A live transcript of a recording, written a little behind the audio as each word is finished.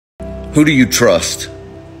Who do you trust?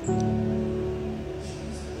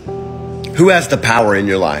 Who has the power in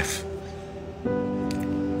your life?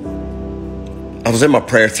 I was in my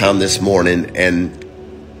prayer time this morning and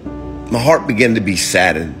my heart began to be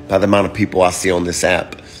saddened by the amount of people I see on this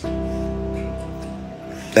app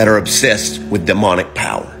that are obsessed with demonic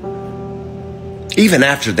power. Even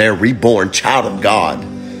after they're reborn child of God,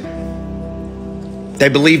 they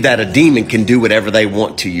believe that a demon can do whatever they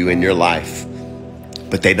want to you in your life,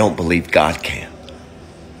 but they don't believe God can.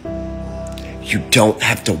 You don't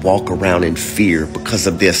have to walk around in fear because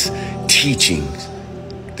of this teaching,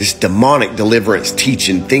 this demonic deliverance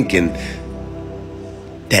teaching, thinking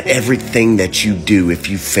that everything that you do, if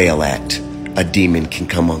you fail at, a demon can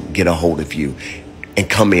come and get a hold of you and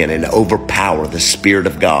come in and overpower the Spirit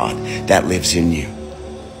of God that lives in you.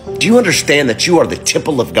 Do you understand that you are the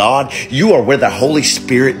temple of God? You are where the Holy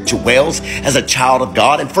Spirit dwells as a child of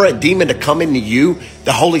God. And for a demon to come into you,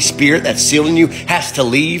 the Holy Spirit that's sealing you has to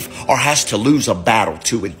leave or has to lose a battle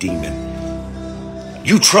to a demon.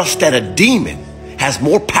 You trust that a demon has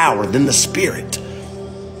more power than the Spirit.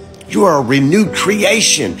 You are a renewed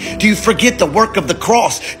creation. Do you forget the work of the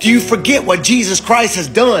cross? Do you forget what Jesus Christ has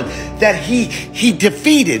done? That he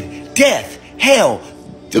defeated death, hell,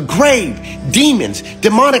 the grave, demons,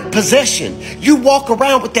 demonic possession. You walk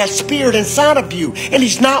around with that Spirit inside of you, and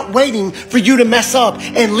he's not waiting for you to mess up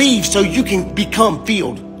and leave so you can become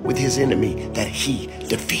filled with his enemy that he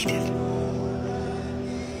defeated.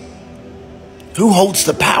 Who holds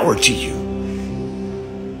the power to you?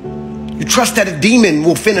 You trust that a demon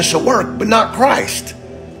will finish a work, but not Christ.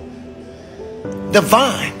 The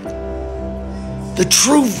vine, the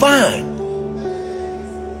true vine.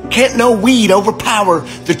 Can't no weed overpower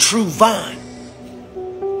the true vine.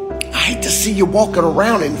 I hate to see you walking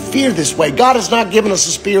around in fear this way. God has not given us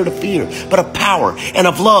a spirit of fear, but of power and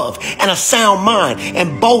of love and a sound mind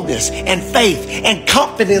and boldness and faith and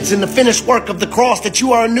confidence in the finished work of the cross, that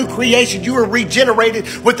you are a new creation. You are regenerated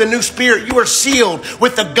with the new spirit. You are sealed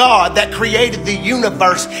with the God that created the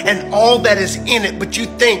universe and all that is in it. But you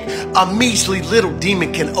think a measly little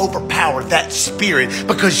demon can overpower that spirit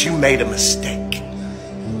because you made a mistake.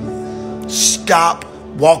 Stop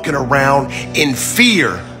walking around in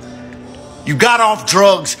fear. You got off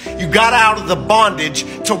drugs. You got out of the bondage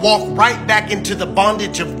to walk right back into the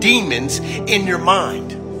bondage of demons in your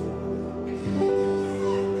mind.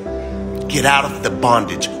 Get out of the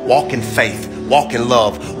bondage. Walk in faith. Walk in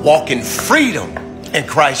love. Walk in freedom in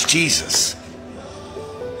Christ Jesus.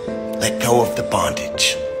 Let go of the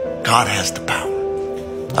bondage. God has the power.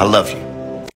 I love you.